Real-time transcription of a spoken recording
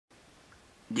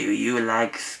Do you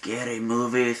like scary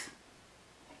movies?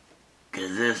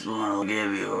 'Cause this one will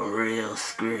give you a real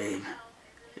scream.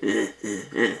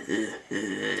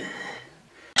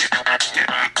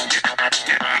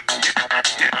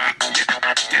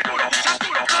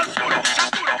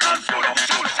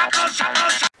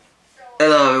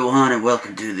 Hello everyone and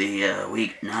welcome to the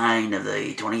week 9 of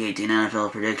the 2018 NFL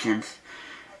predictions.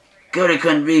 Cody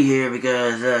couldn't be here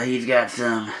because he's got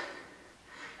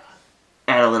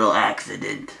had a little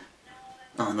accident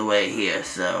on the way here,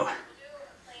 so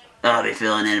I'll be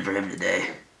filling in for him today.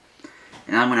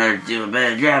 And I'm gonna do a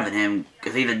better job than him,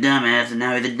 because he's a dumbass and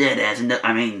now he's a deadass. And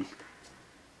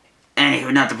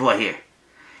anywho, not the point here.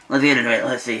 Let's get into it.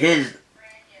 Let's see.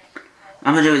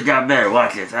 I'm gonna do his job better.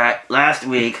 Watch this. Alright, last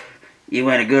week, you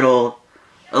went a good old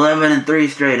 11-3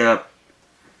 straight up,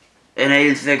 and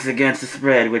 8-6 against the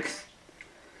spread, which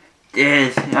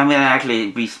is, I'm gonna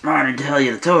actually be smart and tell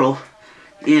you the total.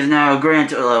 He is now a grand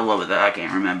total, what was that? I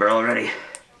can't remember already.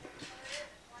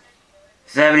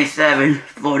 77,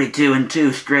 42 and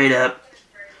 2 straight up,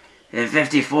 and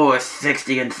 54,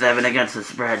 60 and 7 against the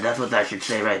spread. That's what I should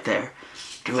say right there.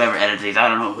 To whoever edits these, I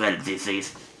don't know who edits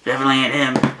these. Definitely ain't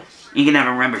him. He can never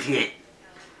remember shit.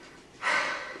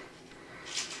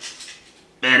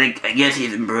 But I guess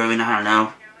he's improving. I don't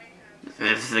know.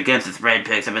 This against the spread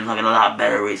picks have been looking a lot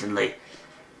better recently.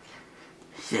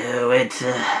 So it's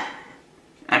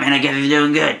I guess he's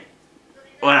doing good.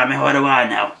 What do I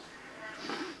know?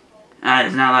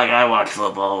 It's not like I watch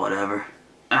football or whatever.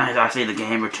 I see the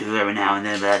game or two every now and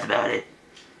then, but that's about it.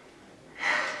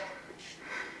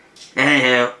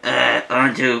 Anywho,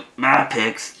 on to my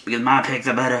picks, because my picks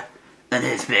are better than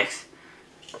his picks.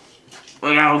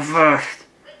 We go first.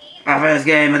 Our first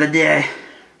game of the day.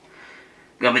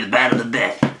 Gonna be the Battle of the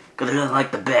Bay, because he doesn't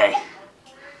like the Bay.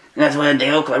 That's when the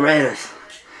Oakland Raiders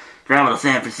travel to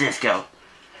San Francisco,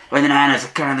 where the Niners are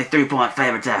currently 3-point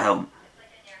favorites at home.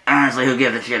 Honestly, who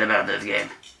gives a shit about this game?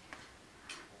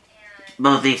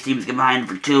 Both these teams combined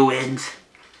for 2 wins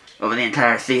over the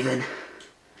entire season,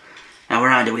 and we're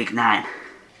on to week 9.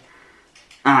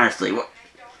 Honestly,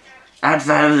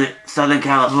 outside of Southern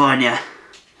California,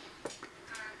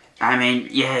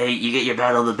 yeah, you get your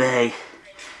Battle of the Bay,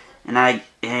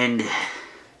 and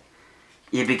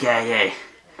yippee-ki-yay.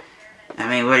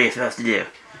 What are you supposed to do?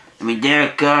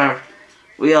 Derek Carr,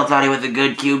 we all thought he was a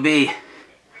good QB.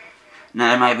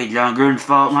 Now, it might be John Gruden's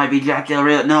fault, might be Jack Del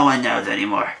Rio, no one knows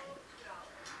anymore.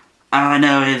 All I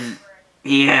know is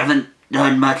he hasn't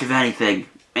done much of anything,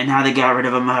 and now they got rid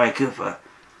of Amari Cooper,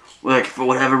 which, for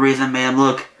whatever reason, made him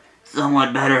look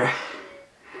somewhat better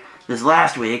this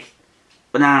last week,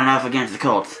 but not enough against the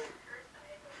Colts,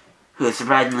 who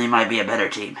surprisingly might be a better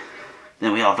team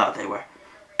than we all thought they were.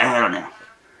 I don't know.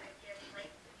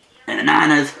 And the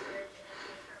Niners,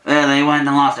 well, they went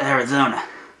and lost to Arizona.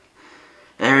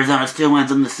 Arizona's 2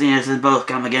 wins on the season both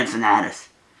come against the Niners.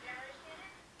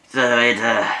 So it's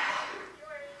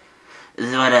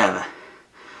whatever.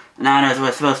 The Niners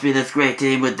were supposed to be this great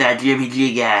team with that Jimmy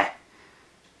G guy.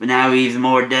 But now he's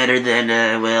more deader than,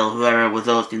 whoever was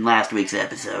hosting last week's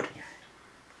episode.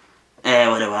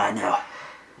 What do I know?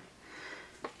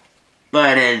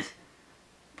 But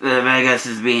Vegas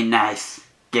is being nice.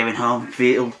 Giving home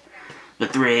field the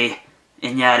 3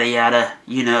 and yada yada.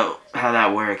 You know how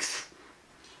that works.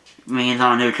 Means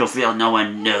on a neutral field, no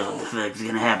one knows what the fuck's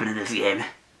gonna happen in this game.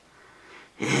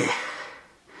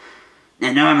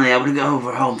 And normally I would go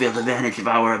for home field advantage if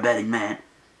I were a betting man.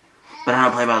 But I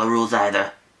don't play by the rules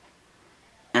either.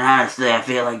 And honestly, I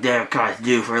feel like Derek Carr's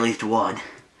due for at least 1.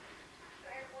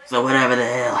 So whatever the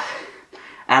hell.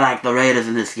 I like the Raiders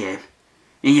in this game.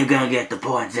 And you're gonna get the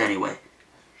points anyway.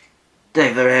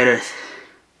 Take the Raiders.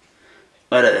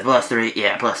 What are they, +3?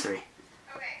 Yeah, +3.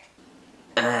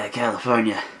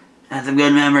 California. Had some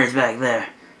good memories back there.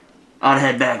 Ought to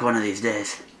head back one of these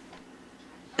days.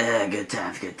 Good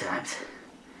times, good times.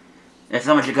 There's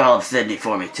someone should call up Sydney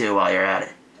for me too while you're at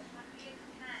it.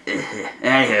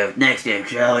 Anywho, next game,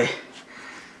 shall we?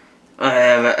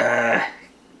 Whatever,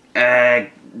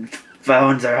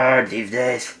 phones are hard these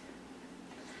days.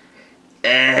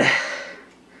 Yeah,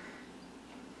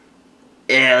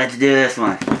 let's do this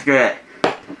one. Screw it.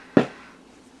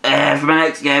 For my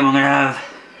next game, I'm going to have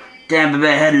Tampa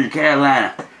Bay heading to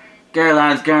Carolina.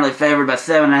 Carolina's currently favored by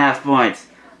 7.5 points.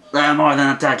 A lot more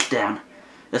than a touchdown.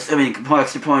 Assuming the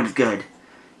extra point is good.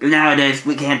 Because nowadays,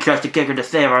 we can't trust a kicker to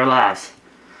save our lives.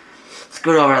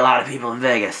 Screwed over a lot of people in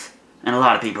Vegas. And a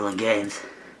lot of people in games.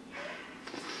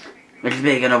 But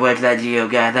speaking of which, that Geo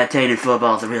guy, that tainted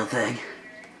football's a real thing.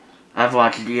 I've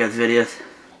watched Geo's videos.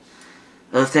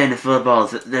 Those tainted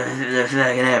footballs, they're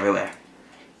fucking everywhere.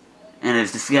 And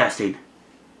it's disgusting.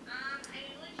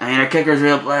 I mean, are kickers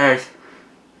real players?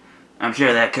 I'm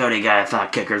sure that Cody guy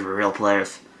thought kickers were real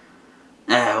players.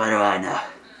 What do I know?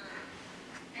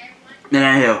 But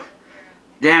anywho,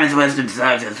 Jameis Winston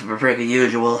sucks as per freaking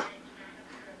usual.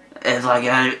 It's like,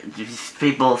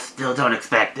 people still don't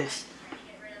expect this.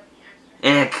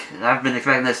 Ick, I've been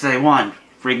expecting this day one.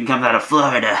 Freaking comes out of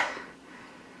Florida.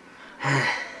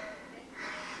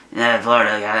 Yeah,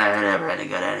 Florida guy never had a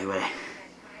good anyway.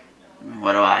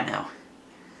 What do I know?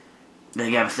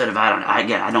 Big episode of I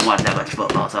don't watch that much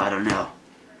football, so I don't know.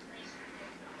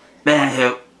 But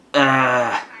anywho,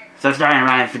 so starting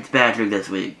Ryan Fitzpatrick this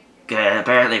week.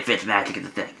 Apparently Fitzmagic is a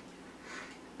thing.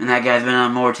 And that guy's been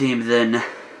on more teams than...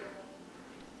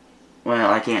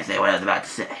 Well, I can't say what I was about to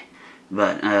say.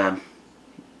 But,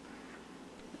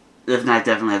 this knife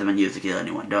definitely hasn't been used to kill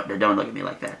anyone. Don't look at me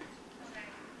like that.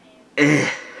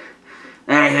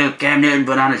 Anywho, Cam Newton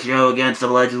put on a show against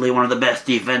allegedly one of the best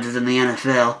defenses in the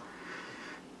NFL.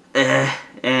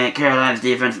 And Carolina's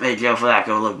defense made Joe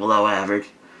Flacco look below average.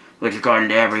 Which, according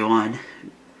to everyone,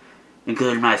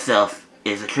 including myself,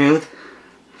 is the truth.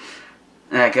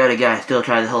 That Cody guy still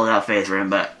tries to hold out faith for him,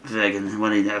 but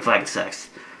when Flacco sucks.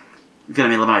 It's gonna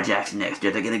be Lamar Jackson next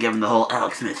year. They're gonna give him the whole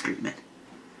Alex Smith treatment.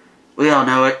 We all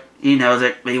know it. He knows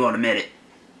it, but he won't admit it.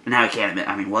 And now he can't admit.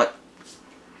 I mean, what?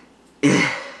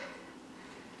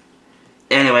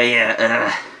 Anyway,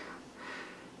 yeah.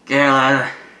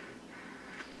 Carolina.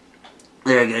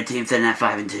 They're a good team, sitting at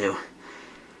 5-2.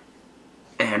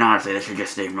 And honestly, they should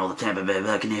just steamroll the Tampa Bay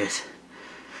Buccaneers.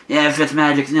 Yeah,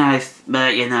 Fitzmagic's nice,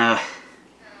 but you know,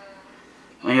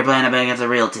 when you're playing up against a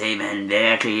real team and they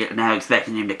actually are now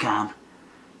expecting him to come,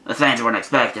 the Saints weren't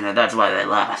expecting it, that's why they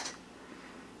lost.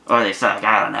 Or they suck,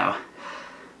 I don't know.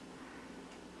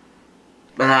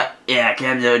 But, yeah,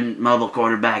 Cam Newton, mobile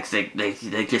quarterbacks,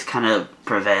 they just kind of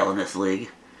prevail in this league.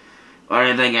 Why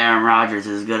do you think Aaron Rodgers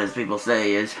is as good as people say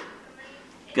he is?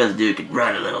 Because the dude can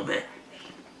run a little bit.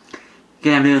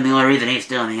 Cam Newton, the only reason he's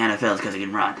still in the NFL is because he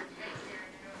can run.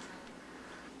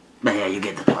 But yeah, you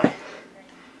get the point.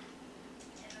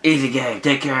 Easy game.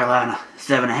 Take Carolina.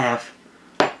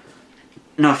 7.5.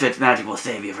 No Fitzmagic will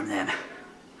save you from them.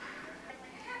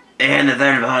 And the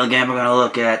third and final game we're going to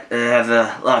look at has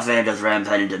the Los Angeles Rams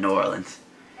heading to New Orleans.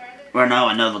 Where no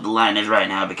one knows what the line is right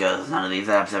now because none of these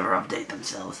apps ever update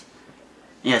themselves.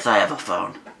 Yes, I have a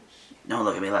phone. Don't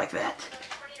look at me like that.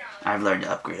 I've learned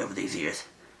to upgrade over these years.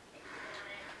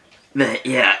 But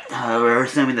yeah, we're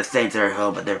assuming the Saints are at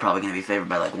home, but they're probably going to be favored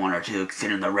by like 1 or 2,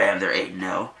 considering the Rams are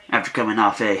 8-0. After coming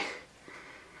off a,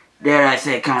 dare I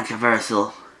say,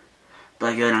 controversial,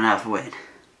 but good enough win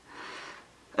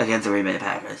against the Green Bay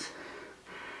Packers.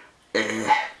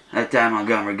 That Ty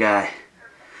Montgomery guy,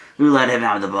 who let him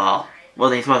have the ball?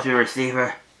 Was he supposed to be a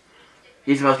receiver?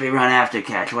 He's supposed to be run after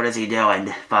catch. What is he doing,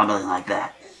 fumbling like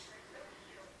that?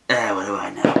 What do I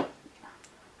know?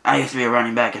 I used to be a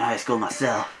running back in high school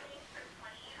myself.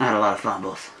 I had a lot of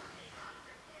fumbles.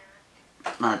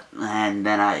 And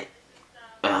then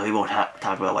we won't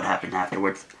talk about what happened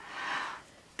afterwards.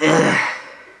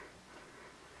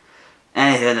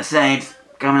 Anyway, the Saints,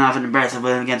 coming off an impressive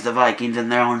win against the Vikings in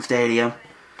their own stadium,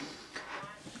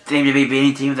 seem to be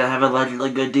beating teams that have allegedly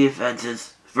good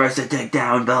defenses. First they take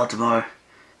down Baltimore,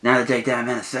 now they take down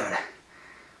Minnesota.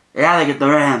 Yeah, they get the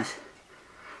Rams,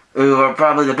 who are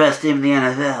probably the best team in the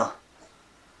NFL.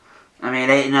 I mean,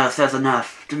 8-0 says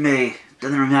enough to me.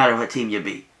 Doesn't matter what team you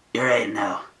beat. You're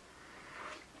 8-0.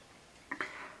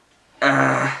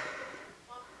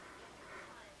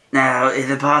 Now, is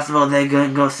it possible they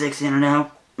couldn't go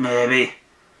 16-0? Maybe.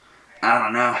 I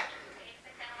don't know.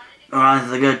 New Orleans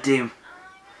is a good team.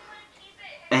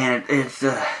 And it's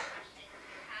a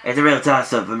real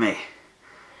toss-up for me.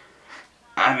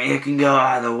 I mean, it can go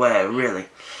either way, really.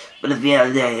 But at the end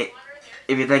of the day,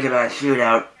 if you think about a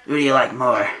shootout, who do you like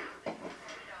more?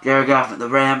 Jared Goff with the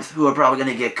Rams, who are probably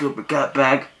going to get Cooper Kupp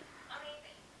back,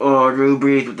 or Drew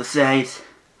Brees with the Saints,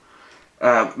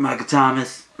 Michael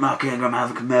Thomas, Mark Ingram,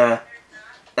 Alvin Kamara,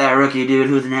 that rookie dude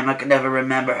whose name I can never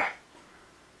remember.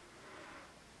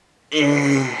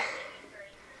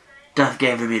 Tough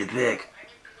game for me to pick.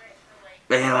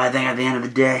 But you know, I think at the end of the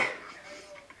day,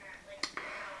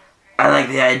 I like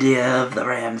the idea of the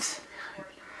Rams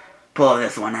pulling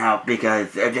this one out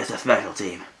because they're just a special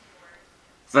team.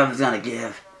 Something's going to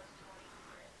give.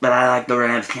 But I like the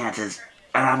Rams' chances,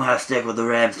 and I'm going to stick with the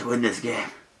Rams to win this game.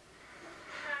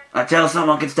 Until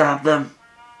someone can stop them,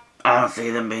 I don't see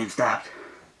them being stopped.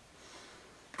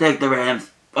 Take the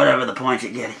Rams, whatever the points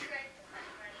you're getting.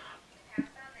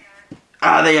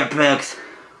 Are they your picks?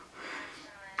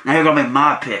 Now here are going to be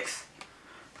my picks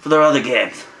for their other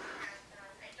games.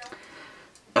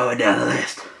 Going down the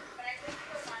list.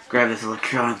 grab this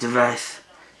electronic device,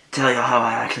 tell you how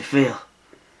I actually feel.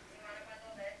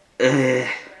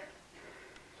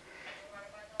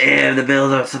 And the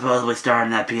Bills are supposedly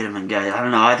starting that Peterman guy. I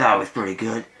don't know, I thought it was pretty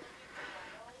good.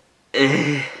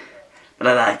 But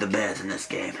I like the Bears in this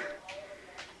game.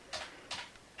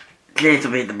 Chiefs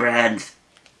will beat the Browns.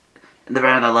 And the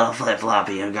Browns are a little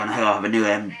flip-floppy and are going to have a new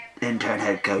intern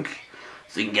head coach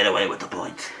so you can get away with the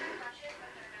points.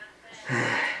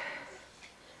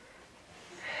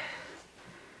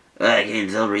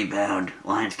 Vikings, they'll rebound.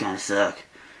 Lions kind of suck. To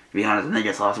be honest, they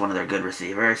just lost one of their good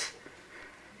receivers.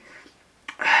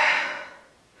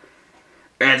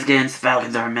 Redskins,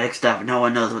 Falcons are mixed up. No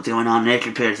one knows what's going on.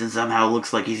 Nathan Peterson somehow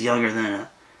looks like he's younger than a...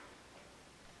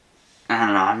 I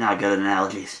don't know, I'm not good at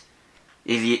analogies.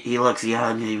 He looks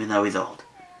young even though he's old.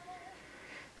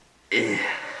 I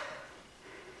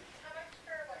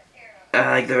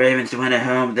like the Ravens to win at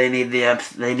home. They need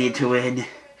to win.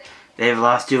 They've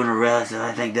lost 2 in a row, so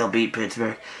I think they'll beat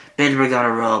Pittsburgh. Pittsburgh's on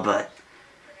a roll, but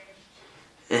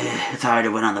it's hard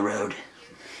to win on the road.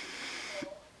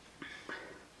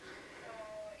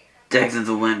 Texans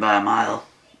will win by a mile.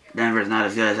 Denver's not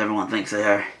as good as everyone thinks they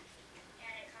are.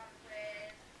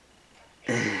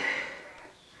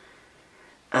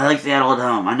 I like Seattle at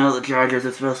home. I know the Chargers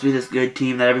are supposed to be this good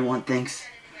team that everyone thinks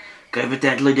could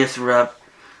potentially disrupt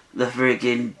the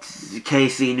freaking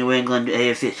KC New England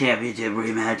AFC Championship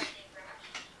rematch.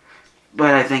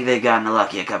 But I think they've gotten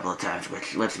lucky a couple of times,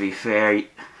 which, let's be fair,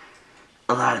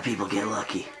 a lot of people get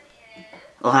lucky.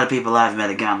 A lot of people I've met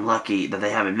have gotten lucky that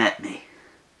they haven't met me.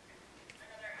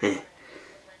 That's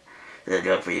a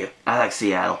joke for you. I like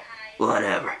Seattle.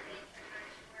 Whatever.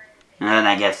 And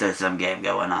I guess there's some game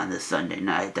going on this Sunday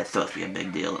night. That's supposed to be a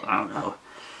big deal. I don't know.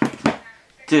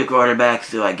 2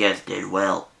 quarterbacks who I guess did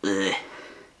well. I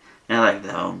like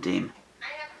the home team.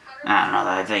 I don't know.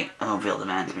 I think home field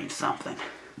advantage means something.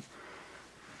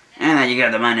 And then you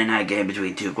got the Monday night game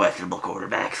between 2 questionable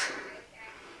quarterbacks.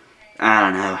 I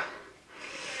don't know.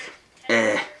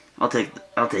 I'll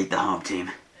take the home team.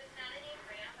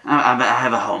 I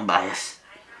have a home bias.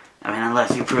 I mean,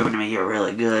 unless you've proven to me you're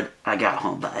really good, I got a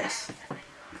home bias.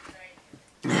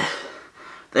 There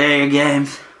are your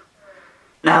games.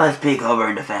 Now let's peek over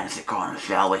into Fantasy Corner,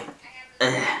 shall we?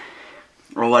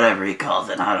 Or whatever he calls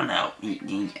it, I don't know.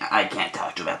 I can't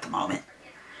talk to him at the moment.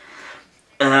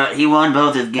 He won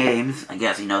both his games. I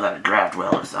guess he knows how to draft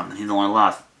well or something. He's only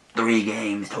lost 3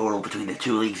 games total between the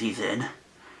 2 leagues he's in.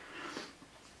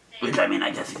 Which, I mean, I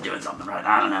guess he's doing something right.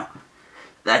 I don't know.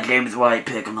 That James White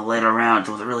pick in the later rounds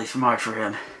was really smart for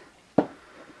him.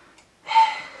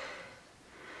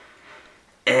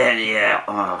 And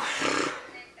yeah,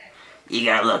 he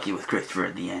got lucky with Christopher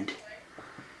in the end.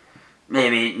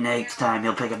 Maybe next time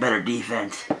he'll pick a better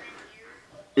defense.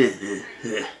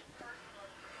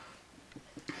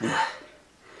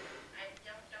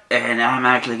 And I'm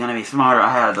actually going to be smarter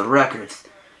out of the records.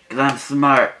 Because I'm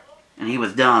smart and he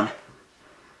was dumb.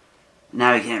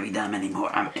 Now he can't be dumb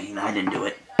anymore. I mean, I didn't do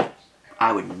it.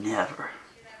 I would never.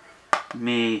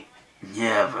 Me,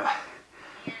 never.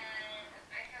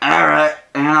 Alright,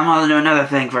 and I'm gonna do another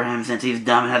thing for him since he's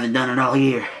dumb and hasn't done it all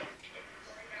year.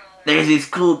 There's these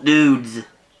cool dudes.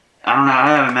 I don't know, I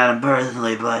haven't met them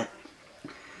personally, but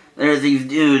there's these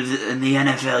dudes in the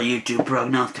NFL YouTube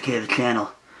Prognosticator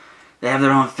channel. They have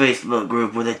their own Facebook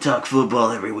group where they talk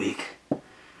football every week.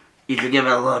 You should give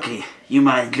it a look. You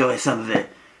might enjoy some of it.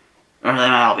 Or they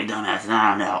might all be dumbasses, I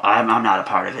don't know. I'm not a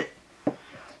part of it.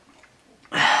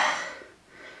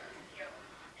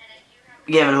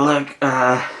 Give it a look.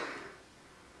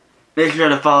 Make sure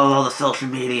to follow all the social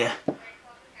media.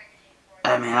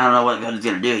 I mean, I don't know what good it's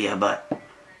gonna do you, but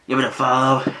give it a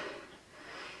follow.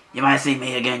 You might see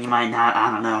me again, you might not, I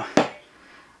don't know.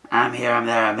 I'm here, I'm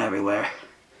there, I'm everywhere.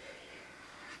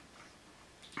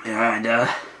 And,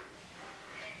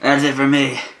 that's it for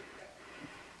me.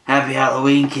 Happy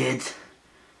Halloween, kids.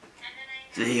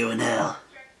 See you in hell.